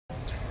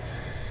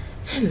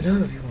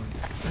Hello everyone,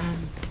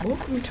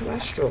 welcome to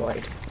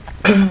Asteroid.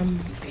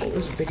 All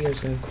this video's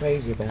going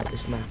crazy about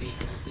this map.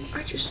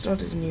 I just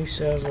started a new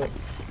server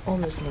on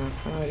this map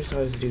and I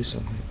decided to do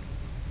something.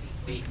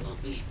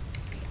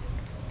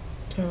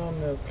 Turn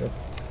on no clip.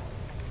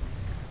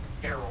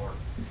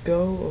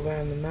 Go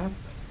around the map.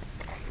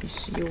 You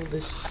see all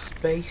this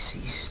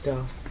spacey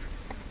stuff.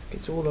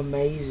 It's all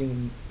amazing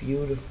and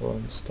beautiful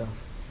and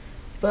stuff.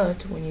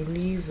 But when you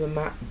leave the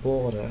map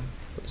border,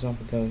 for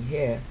example going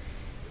here,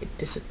 it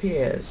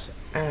disappears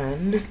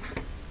and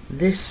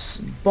this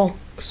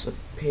box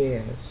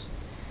appears.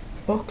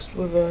 Box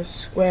with a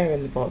square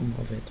in the bottom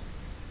of it.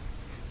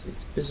 So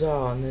it's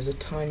bizarre, and there's a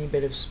tiny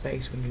bit of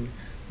space when you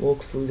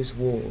walk through this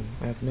wall.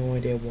 I have no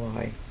idea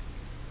why.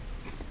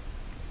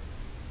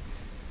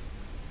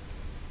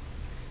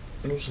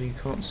 And also you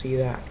can't see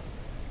that.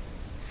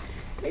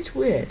 It's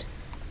weird.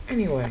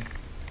 Anyway,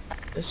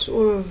 there's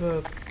sort of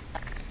a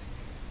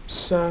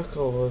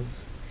circle of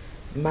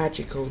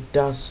magical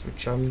dust,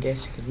 which I'm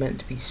guessing is meant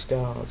to be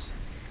stars.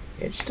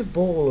 Yeah, just a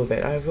ball of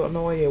it. I've got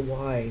no idea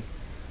why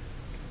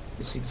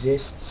this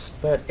exists,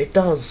 but it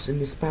does in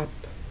this map.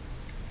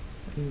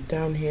 And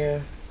down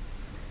here,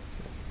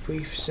 for a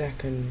brief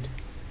second,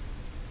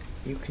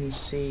 you can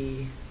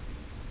see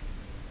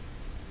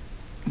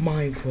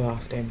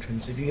Minecraft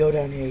entrance. If you go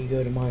down here, you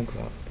go to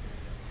Minecraft.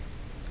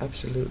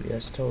 Absolutely,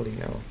 that's totally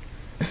no.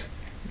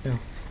 No,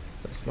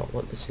 that's not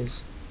what this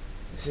is.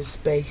 This is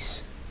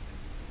space.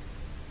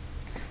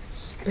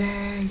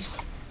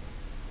 Space.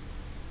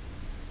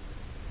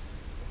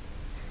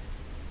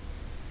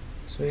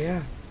 So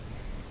yeah,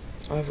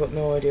 I've got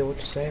no idea what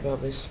to say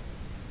about this.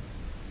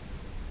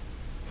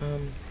 That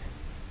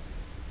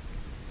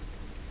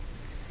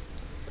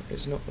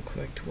is not the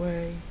correct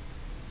way.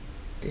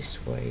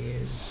 This way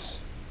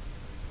is.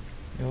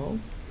 No.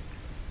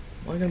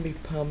 Am I going to be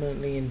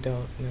permanently in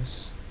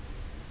darkness?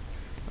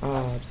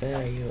 Ah,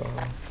 there you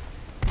are.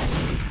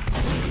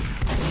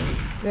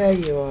 There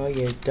you are,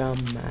 you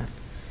dumb map.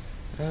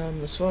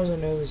 As far as I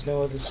know, there's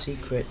no other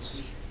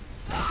secrets.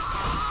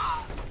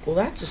 Well,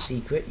 that's a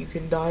secret. You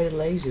can die to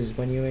lasers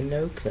when you're in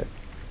no clip.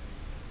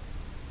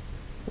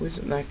 Well,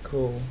 isn't that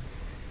cool?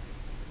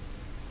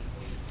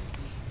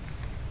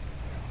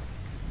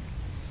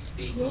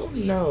 So what I want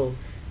to know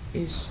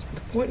is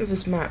the point of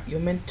this map. You're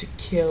meant to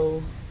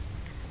kill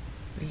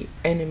the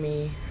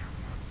enemy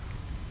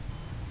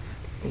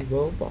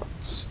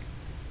robots.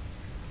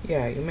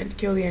 Yeah, you're meant to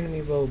kill the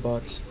enemy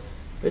robots,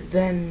 but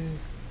then,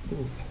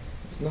 ooh,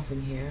 there's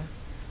nothing here.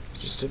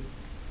 It's just an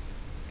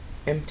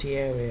empty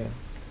area.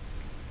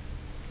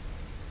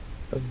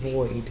 A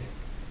void.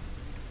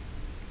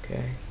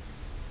 Okay.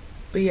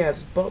 But yeah,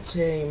 there's bots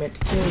here, you're meant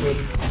to kill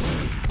them.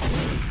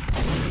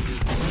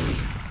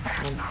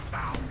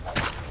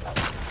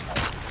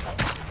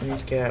 I need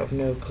to get out of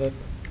no clip.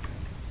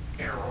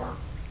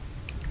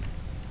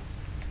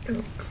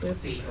 No clip.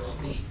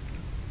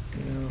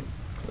 No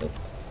clip.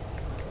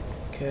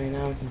 Okay,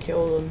 now I can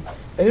kill them.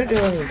 They don't do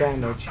any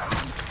damage.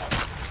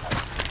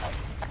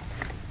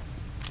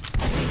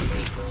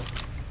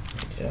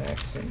 Did I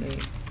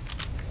accidentally?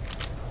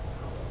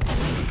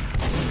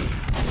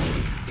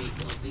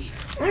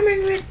 I'm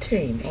in red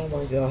team! Oh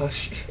my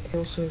gosh. I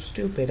feel so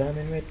stupid, I'm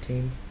in red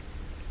team.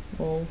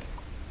 Well,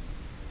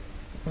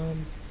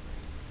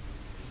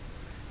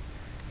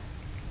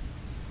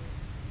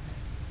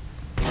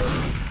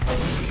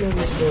 let's kill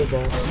these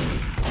robots.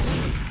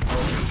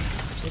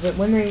 So that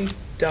when they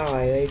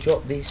die, they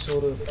drop these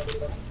sort of,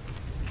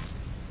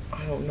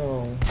 I don't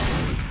know,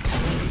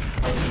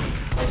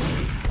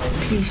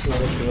 pieces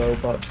of the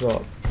robot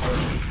drop.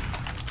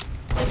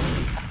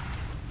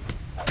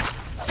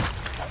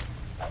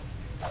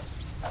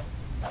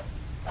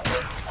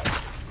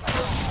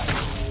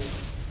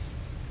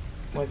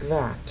 Like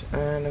that,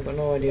 and I've got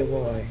no idea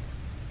why.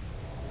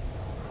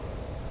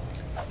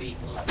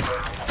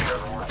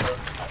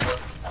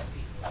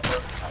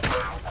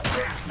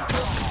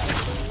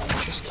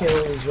 Just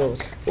kill these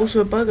robots.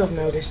 Also, a bug I've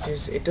noticed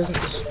is it doesn't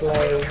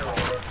display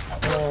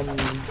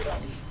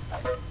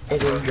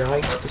it in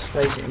white, it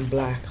displays it in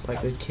black,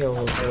 like the kill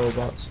of the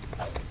robots,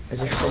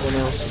 as if someone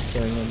else is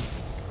killing them.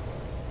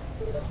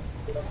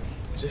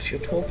 As if you're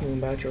talking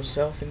about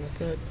yourself in the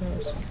third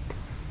person.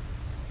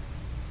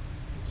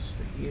 So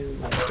you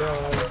will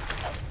die.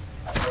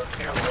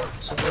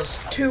 So there's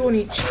 2 on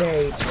each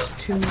stage, there's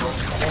 2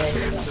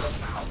 A's,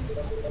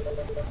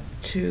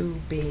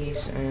 2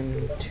 B's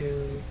and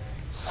 2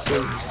 C's,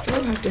 which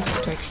all have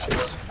different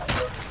textures.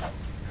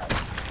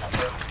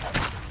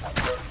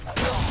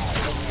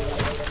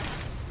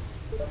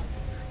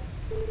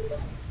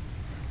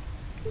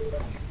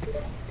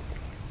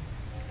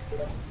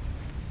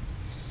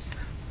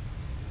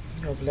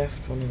 I've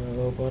left one of the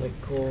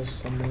robotic cores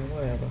somewhere,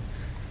 whatever.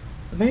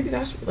 Maybe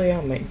that's what they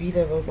are, maybe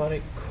they're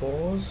robotic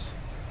cores.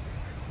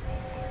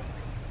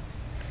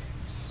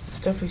 It's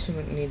definitely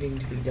something needing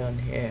to be done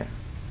here.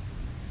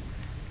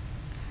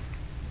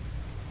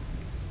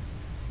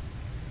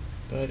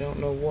 But I don't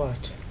know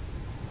what.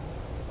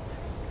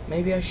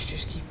 Maybe I should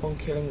just keep on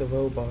killing the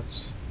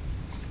robots.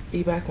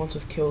 Be back once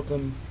I've killed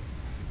them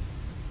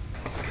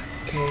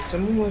Okay, so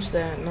I'm almost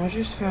there, and I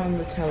just found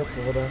the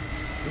teleporter.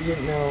 If you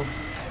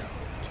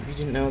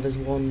didn't know, there's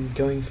one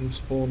going from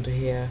spawn to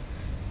here,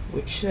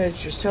 which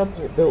says just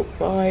teleport built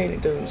by, and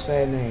it doesn't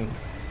say a name.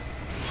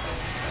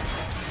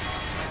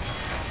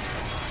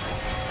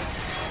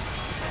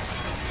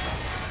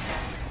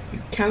 You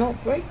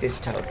cannot break this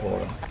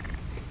teleporter.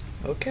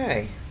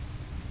 Okay.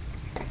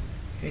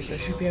 Okay, so I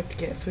should be able to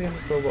get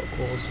 300 robot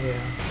cores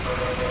here.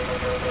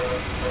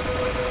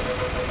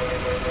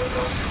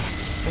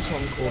 That's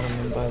what I'm calling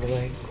them, by the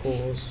way,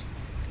 cores.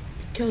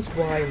 Because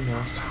why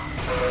not?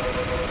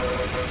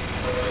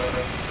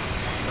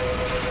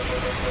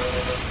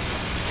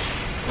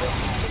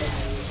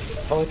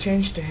 Oh, I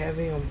changed to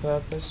heavy on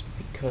purpose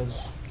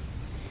because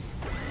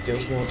it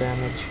deals more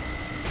damage.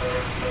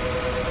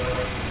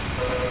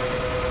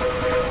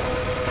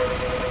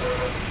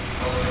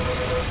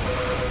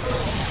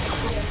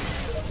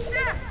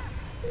 Yes!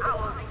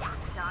 Our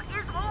reactor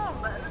is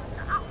almost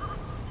up.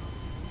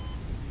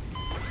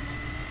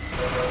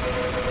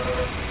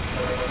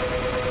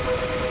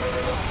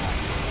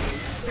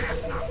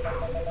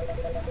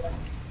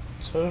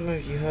 So I don't know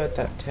if you heard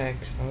that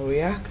text. Our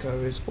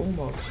reactor is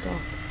almost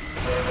up.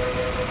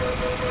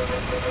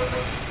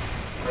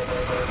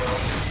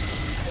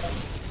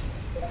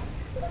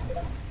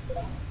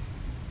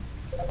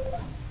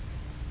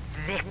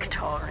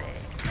 Victory.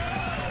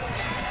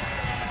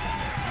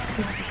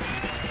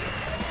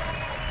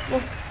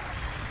 Well,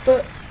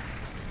 but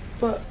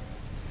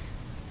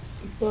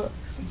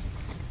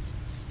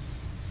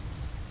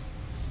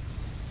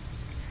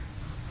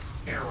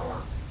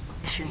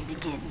Mission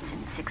begins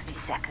in 60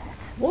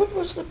 seconds. what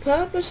was the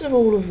purpose of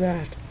all of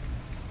that?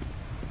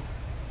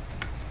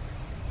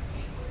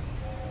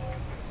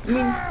 I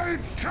mean,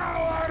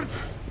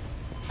 Cowards!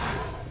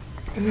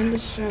 I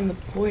understand the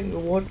point,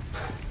 but what?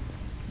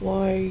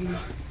 Why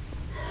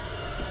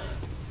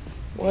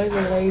the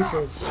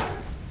lasers?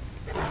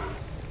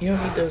 You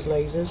don't need those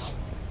lasers.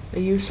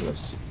 They're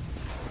useless.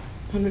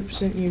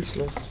 100%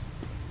 useless.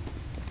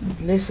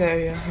 In this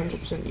area,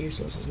 100%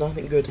 useless. There's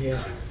nothing good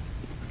here.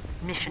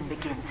 Mission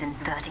begins in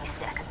 30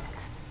 seconds.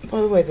 By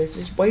the way, there's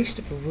this waste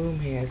of a room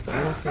here. It's got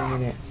nothing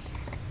in it.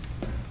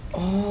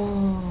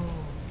 Oh.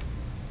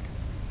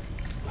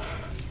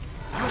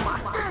 You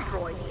must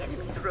destroy the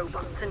enemy's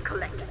robots and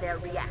collect their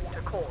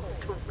reactor cores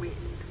to win.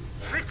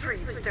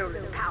 Retrieve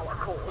stolen power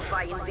cores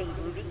by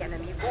invading the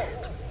enemy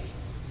vault.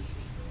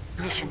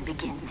 Mission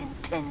begins in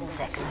 10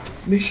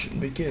 seconds. Mission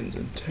begins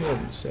in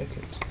 10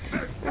 seconds.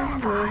 Anyway,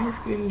 I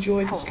hope you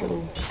enjoyed this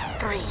little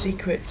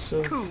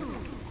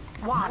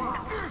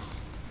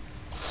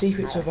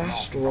secrets of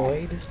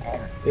Asteroid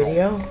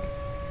video.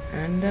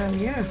 And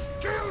yeah.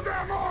 Kill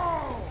them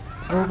all!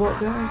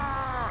 Robot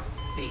guy,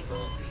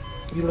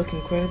 you look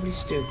incredibly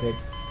stupid.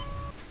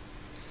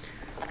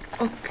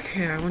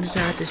 Okay, I wanted to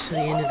add this to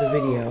the end of the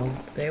video.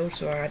 They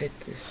also added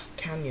this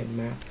canyon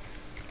map.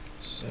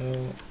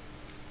 So,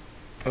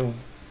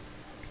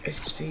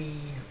 SV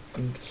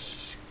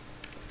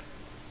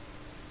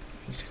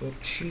underscore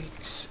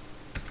cheats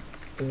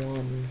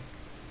 1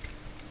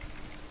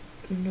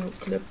 no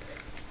clip.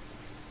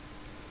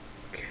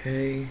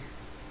 Okay.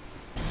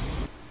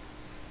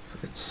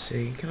 Let's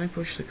see. Can I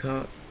push the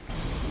cart?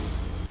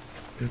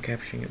 No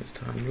capturing at this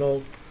time.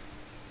 Lol.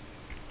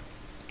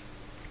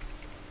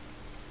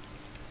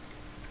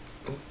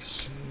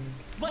 Oops.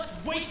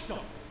 Let's waste them.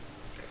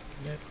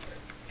 Nope.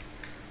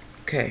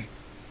 Okay.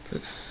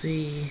 Let's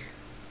see.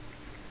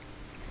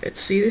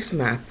 Let's see this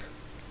map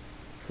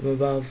from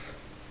above.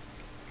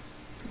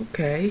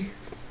 Okay.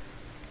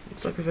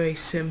 Looks like a very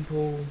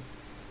simple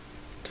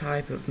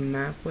type of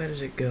map. Where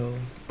does it go?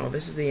 Oh,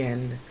 this is the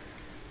end.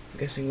 I'm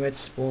guessing red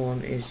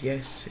spawn is,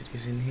 yes, it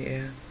is in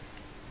here.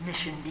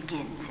 Mission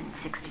begins in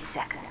 60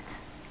 seconds.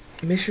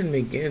 Mission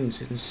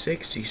begins in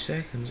 60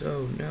 seconds.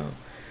 Oh no.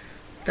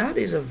 That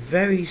is a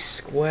very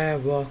square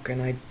rock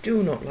and I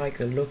do not like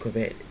the look of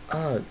it.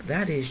 Ugh,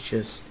 that is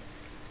just...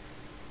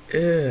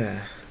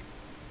 ugh.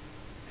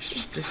 It's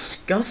just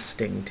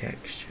disgusting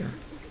texture.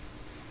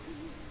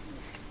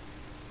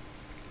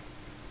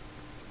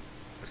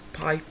 This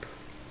pipe.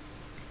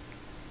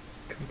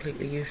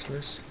 Completely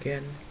useless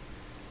again.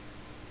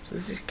 So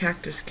this is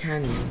Cactus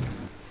Canyon.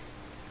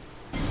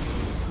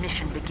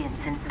 Mission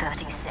begins in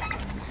 30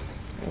 seconds.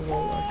 Oh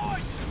well,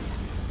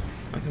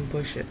 I can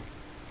push it.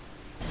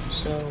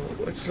 So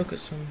let's look at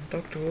some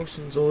Dr.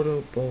 Wilson's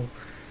Audible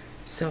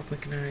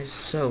self-mechanized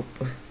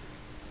soap.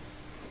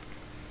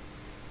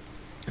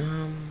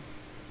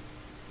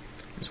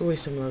 There's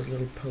always some of those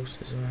little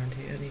posters around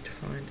here I need to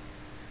find.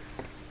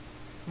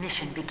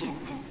 Mission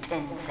begins in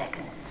 10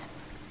 seconds.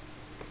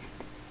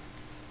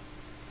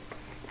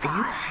 Are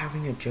you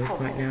having a joke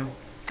right now?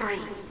 3,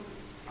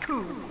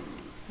 2,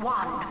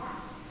 1.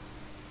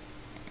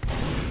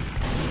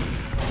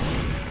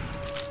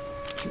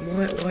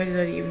 Why did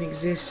that even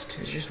exist?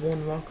 There's just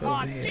one rock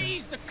over here.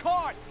 Tease the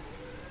cart.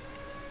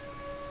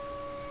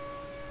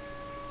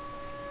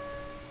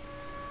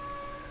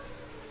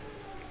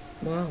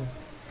 Wow.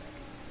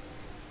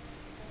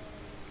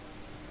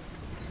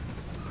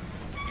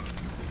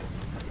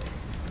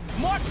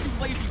 March,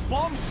 you lazy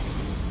bum!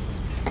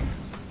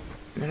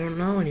 I don't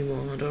know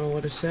anymore. I don't know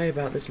what to say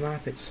about this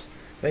map. It's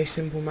a very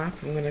simple map.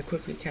 I'm gonna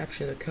quickly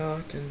capture the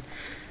cart and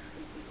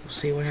we'll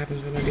see what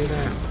happens when I do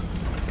that.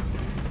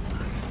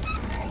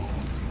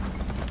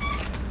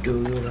 Do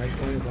you like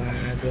my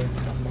wagon,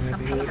 my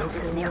The payload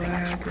is beautiful nearing a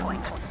wagon?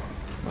 checkpoint.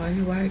 My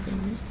wagon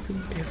is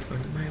beautiful,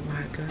 my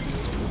wagon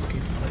is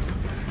beautiful.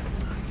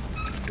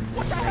 Do you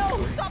What the like hell?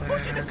 my Stop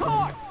pushing the wagon?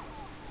 cart!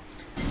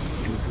 Do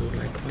you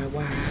like my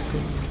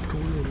wagon? Do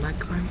you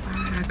like my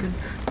wagon?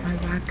 My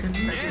wagon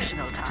is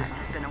Additional time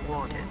has been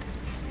awarded.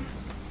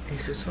 okay,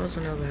 so as far as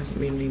I know there hasn't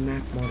been any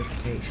map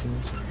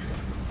modifications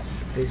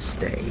at this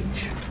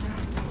stage.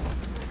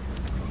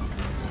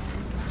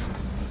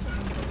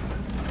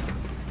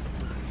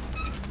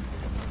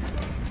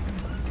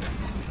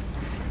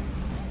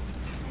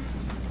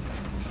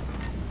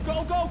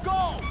 Go, go,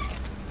 go!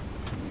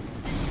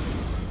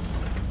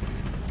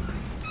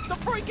 The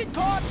freaking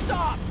cart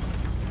stopped!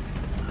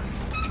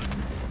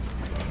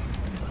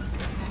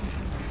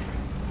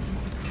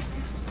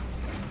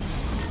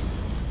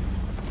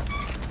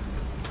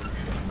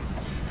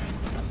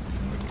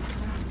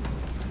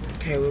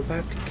 Okay, we're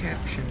about to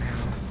capture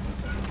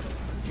now.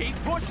 Keep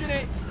pushing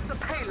it! The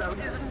payload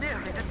is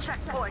nearing a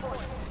checkpoint.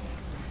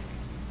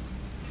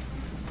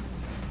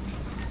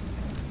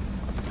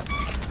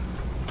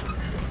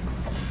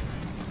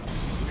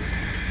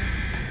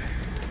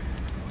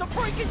 The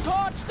freaking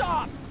cart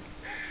stopped!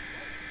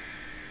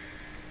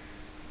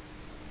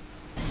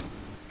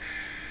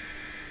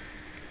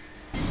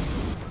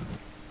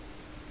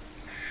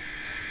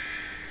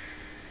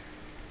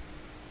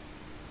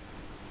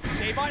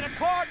 Stay by the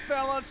cart,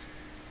 fellas!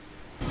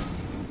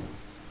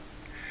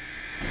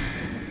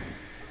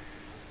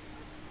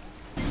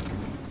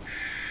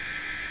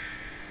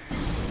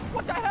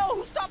 What the hell?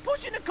 Who stopped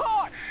pushing the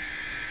cart?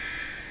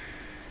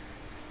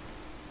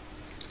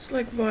 It's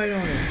like right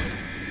on it.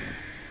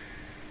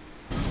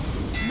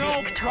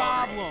 No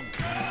problem!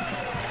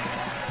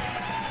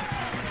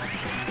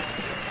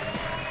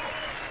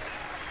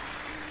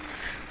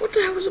 What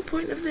the hell was the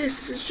point of this?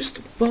 This is just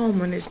a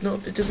bomb and it's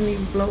not, it doesn't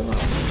even blow up.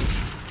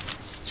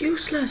 It's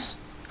useless.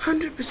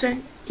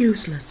 100%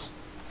 useless.